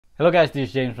Hello guys, this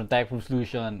is James from TechProof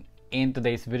Solution. In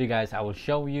today's video guys, I will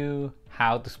show you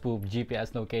how to spoof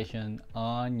GPS location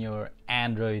on your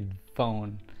Android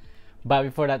phone. But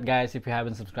before that guys, if you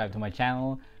haven't subscribed to my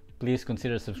channel, please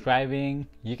consider subscribing.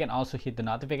 You can also hit the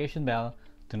notification bell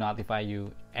to notify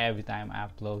you every time I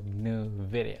upload new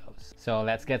videos. So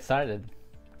let's get started.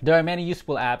 There are many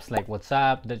useful apps like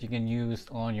WhatsApp that you can use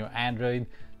on your Android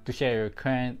to share your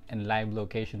current and live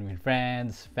location with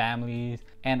friends, families,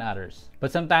 and others.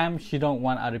 But sometimes you don't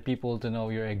want other people to know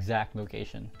your exact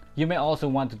location. You may also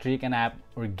want to trick an app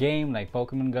or game like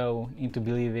Pokemon Go into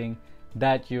believing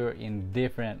that you're in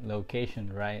different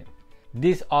location, right?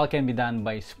 This all can be done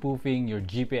by spoofing your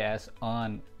GPS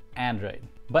on Android.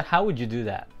 But how would you do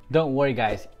that? Don't worry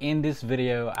guys, in this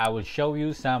video I will show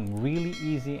you some really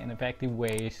easy and effective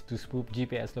ways to spoof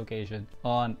GPS location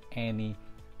on any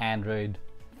Android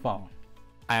phone.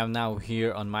 I am now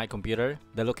here on my computer.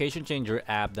 The location changer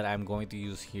app that I'm going to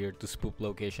use here to spoof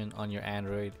location on your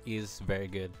Android is very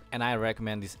good, and I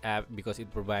recommend this app because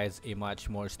it provides a much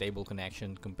more stable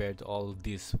connection compared to all of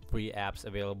these free apps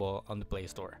available on the Play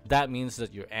Store. That means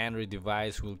that your Android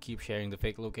device will keep sharing the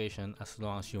fake location as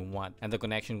long as you want, and the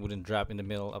connection wouldn't drop in the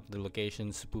middle of the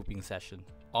location spoofing session.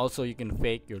 Also, you can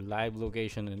fake your live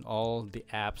location in all the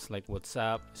apps like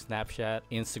WhatsApp, Snapchat,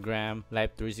 Instagram,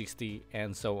 Live 360,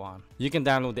 and so on. You can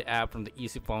download the app from the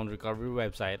Easy Phone Recovery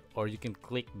website, or you can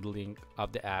click the link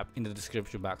of the app in the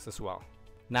description box as well.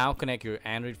 Now connect your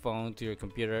Android phone to your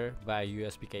computer via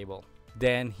USB cable.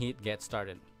 Then hit Get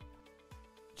Started.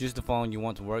 Choose the phone you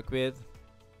want to work with.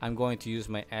 I'm going to use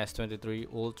my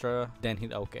S23 Ultra, then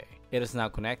hit OK. It is now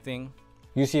connecting.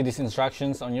 You see these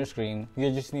instructions on your screen.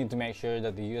 You just need to make sure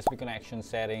that the USB connection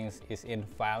settings is in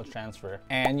file transfer,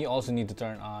 and you also need to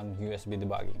turn on USB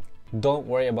debugging. Don't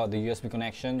worry about the USB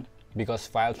connection because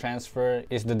file transfer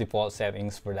is the default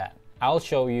settings for that. I'll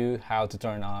show you how to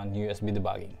turn on USB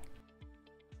debugging.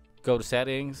 Go to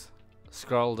settings,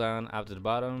 scroll down up to the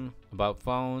bottom, about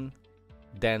phone,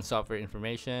 then software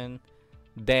information,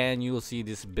 then you'll see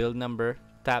this build number.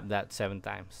 Tap that 7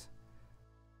 times.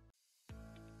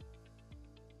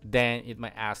 Then it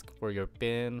might ask for your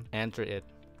PIN, enter it.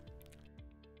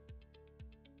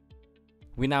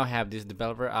 We now have this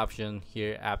developer option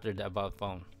here after the about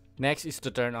phone. Next is to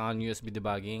turn on USB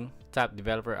debugging. Tap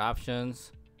developer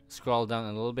options, scroll down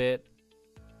a little bit,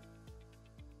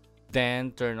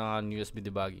 then turn on USB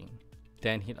debugging,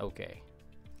 then hit OK.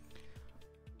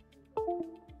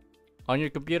 On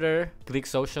your computer, click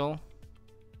social,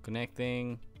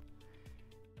 connecting.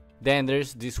 Then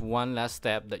there's this one last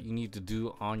step that you need to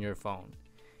do on your phone.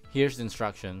 Here's the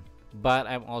instruction, but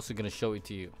I'm also going to show it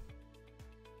to you.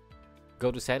 Go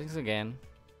to settings again,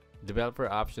 developer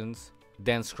options,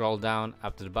 then scroll down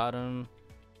up to the bottom,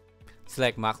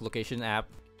 select Mac Location app,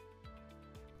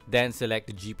 then select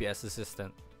the GPS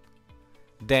assistant.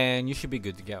 Then you should be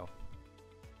good to go.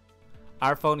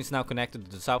 Our phone is now connected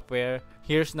to the software.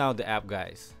 Here's now the app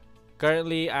guys.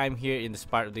 Currently I'm here in this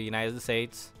part of the United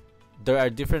States. There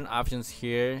are different options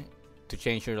here to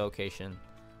change your location.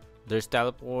 There's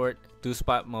teleport,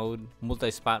 2-spot mode,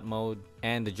 multi-spot mode,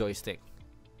 and the joystick.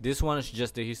 This one is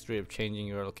just the history of changing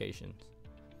your locations.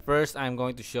 First, I'm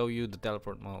going to show you the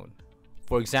teleport mode.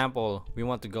 For example, we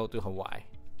want to go to Hawaii.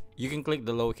 You can click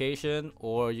the location,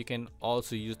 or you can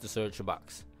also use the search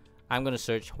box. I'm going to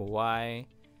search Hawaii.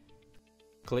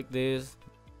 Click this,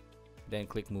 then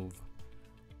click move.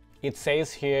 It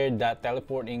says here that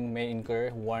teleporting may incur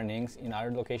warnings in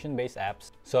other location-based apps,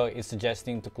 so it's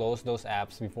suggesting to close those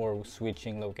apps before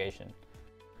switching location.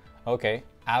 Okay,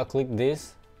 I'll click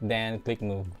this, then click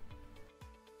move.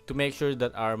 To make sure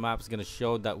that our map is gonna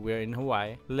show that we're in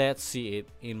Hawaii, let's see it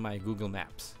in my Google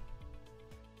Maps.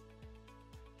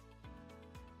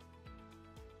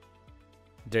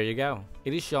 There you go.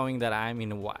 It is showing that I'm in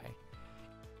Hawaii.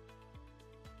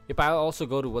 If I also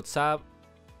go to WhatsApp,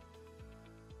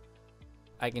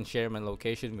 I can share my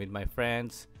location with my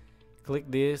friends. Click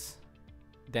this,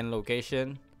 then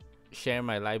location, share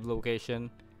my live location,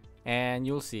 and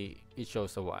you'll see it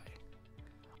shows Hawaii.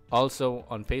 Also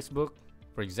on Facebook,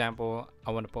 for example, I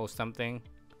want to post something.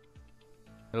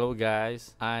 Hello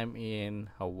guys, I'm in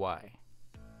Hawaii.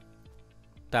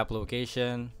 Tap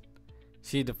location,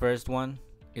 see the first one,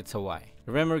 it's Hawaii.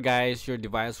 Remember guys, your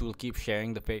device will keep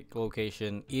sharing the fake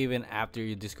location even after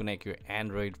you disconnect your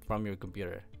Android from your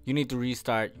computer. You need to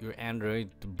restart your Android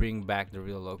to bring back the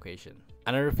real location.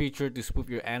 Another feature to spoof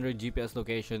your Android GPS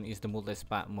location is the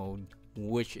multi-spot mode,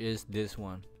 which is this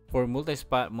one. For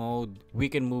multi-spot mode, we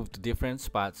can move to different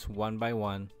spots one by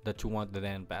one that you want to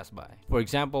then pass by. For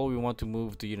example, we want to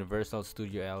move to Universal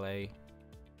Studio LA.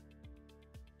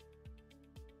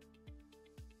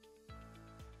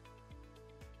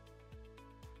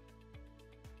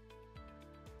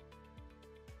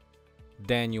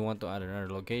 Then you want to add another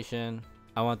location.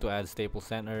 I want to add Staples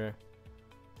Center.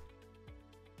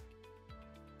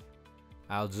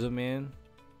 I'll zoom in.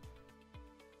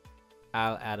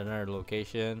 I'll add another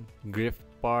location, Griffith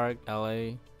Park,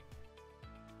 LA.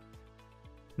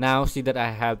 Now see that I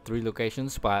have 3 location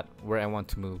spot where I want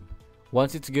to move.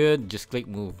 Once it's good, just click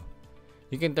move.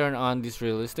 You can turn on this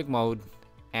realistic mode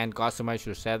and customize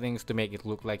your settings to make it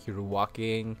look like you're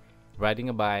walking, riding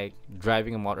a bike,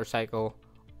 driving a motorcycle,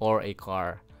 or a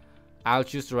car. I'll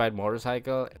choose to ride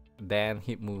motorcycle, then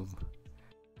hit move.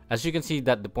 As you can see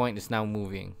that the point is now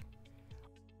moving.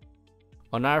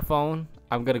 On our phone,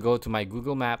 I'm gonna go to my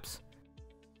Google Maps.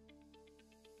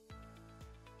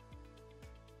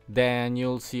 Then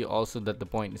you'll see also that the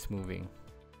point is moving.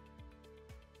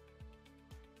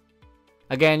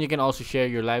 Again, you can also share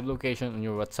your live location on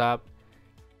your WhatsApp.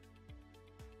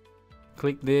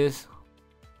 Click this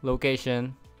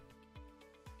location,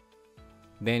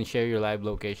 then share your live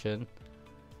location.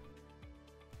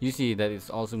 You see that it's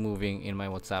also moving in my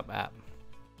WhatsApp app.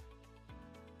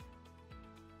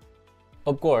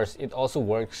 Of course, it also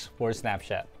works for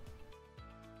Snapchat.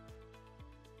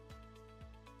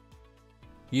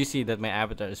 You see that my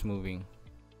avatar is moving.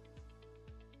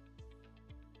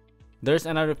 There's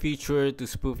another feature to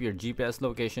spoof your GPS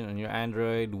location on your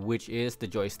Android, which is the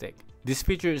joystick. This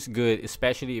feature is good,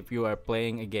 especially if you are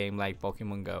playing a game like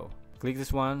Pokemon Go. Click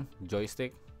this one,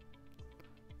 joystick.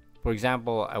 For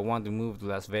example, I want to move to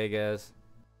Las Vegas.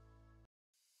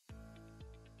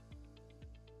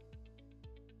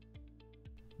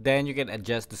 Then you can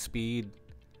adjust the speed.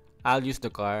 I'll use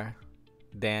the car,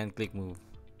 then click move.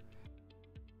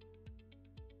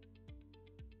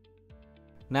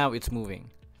 Now it's moving.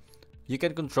 You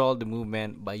can control the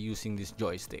movement by using this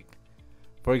joystick.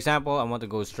 For example, I want to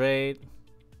go straight,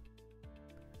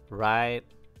 right,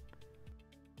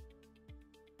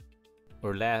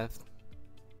 or left.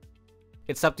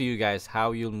 It's up to you guys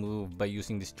how you'll move by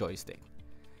using this joystick.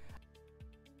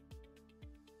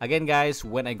 Again guys,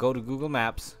 when I go to Google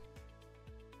Maps,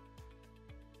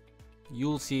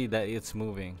 you'll see that it's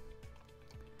moving.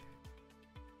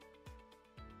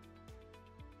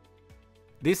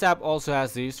 This app also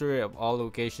has the history of all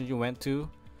locations you went to.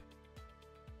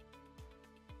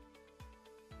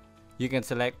 You can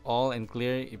select all and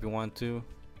clear if you want to.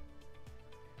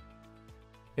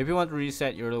 If you want to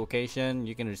reset your location,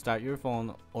 you can restart your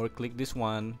phone or click this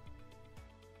one,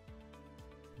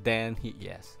 then hit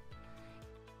yes.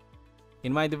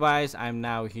 In my device, I'm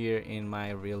now here in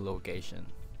my real location.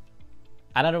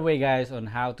 Another way guys on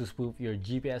how to spoof your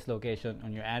GPS location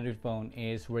on your Android phone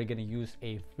is we're gonna use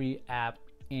a free app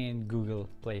in Google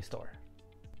Play Store.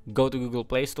 Go to Google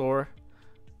Play Store,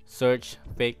 search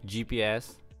fake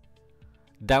GPS,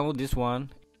 download this one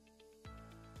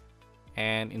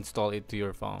and install it to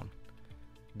your phone.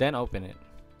 Then open it.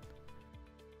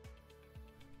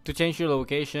 To change your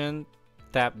location,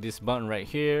 tap this button right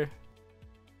here,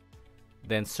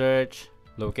 then search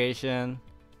location.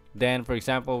 Then for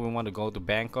example, we want to go to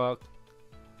Bangkok.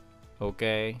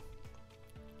 Okay.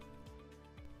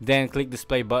 Then click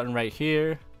display button right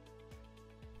here.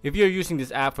 If you're using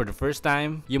this app for the first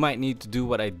time, you might need to do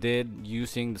what I did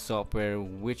using the software,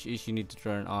 which is you need to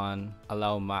turn on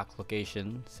allow mock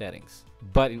location settings.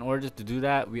 But in order to do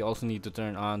that, we also need to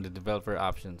turn on the developer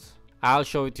options. I'll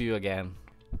show it to you again.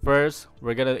 First,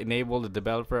 we're gonna enable the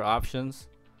developer options.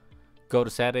 Go to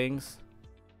settings,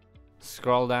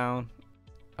 scroll down,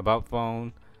 about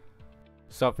phone,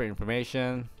 software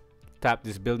information, tap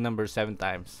this build number 7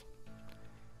 times.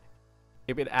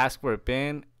 If it asks for a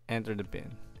pin, enter the pin.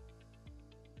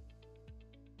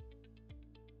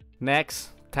 Next,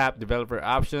 tap developer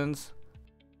options,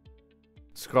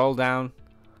 scroll down,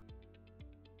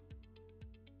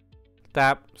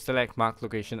 tap select mock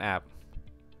location app,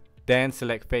 then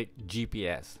select fake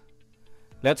GPS.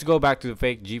 Let's go back to the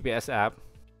fake GPS app,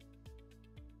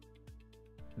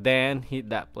 then hit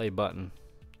that play button.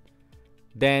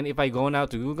 Then if I go now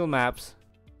to Google Maps,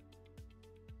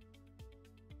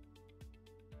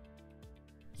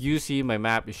 you see my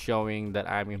map is showing that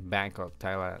I'm in Bangkok,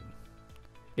 Thailand.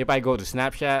 If I go to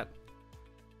Snapchat,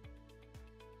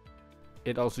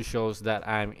 it also shows that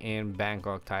I'm in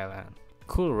Bangkok, Thailand.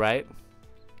 Cool, right?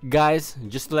 Guys,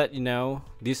 just to let you know,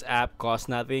 this app costs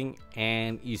nothing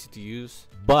and easy to use,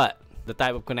 but the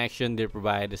type of connection they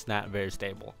provide is not very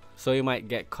stable. So you might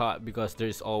get caught because there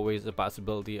is always a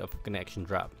possibility of a connection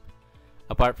drop.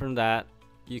 Apart from that,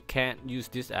 you can't use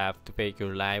this app to fake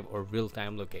your live or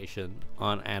real-time location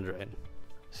on Android.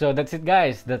 So that's it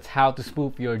guys, that's how to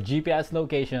spoof your GPS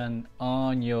location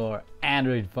on your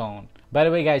Android phone. By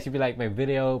the way guys, if you like my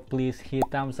video, please hit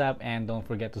thumbs up and don't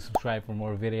forget to subscribe for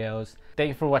more videos. Thank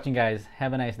you for watching guys,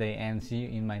 have a nice day and see you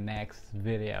in my next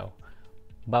video.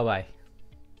 Bye bye.